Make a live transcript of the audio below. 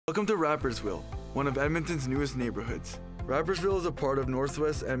Welcome to Rapperswill, one of Edmonton's newest neighborhoods. Rapperswill is a part of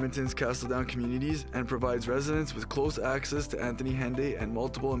Northwest Edmonton's Castledown communities and provides residents with close access to Anthony Henday and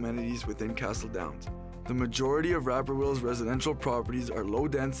multiple amenities within Castledowns. The majority of Rapperswill's residential properties are low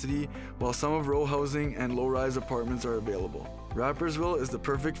density, while some of row housing and low-rise apartments are available. Rapperswill is the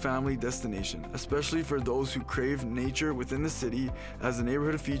perfect family destination, especially for those who crave nature within the city, as the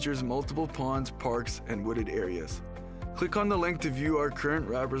neighborhood features multiple ponds, parks, and wooded areas. Click on the link to view our current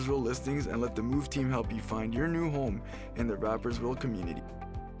Rapperswill listings and let the Move team help you find your new home in the Rapperswill community.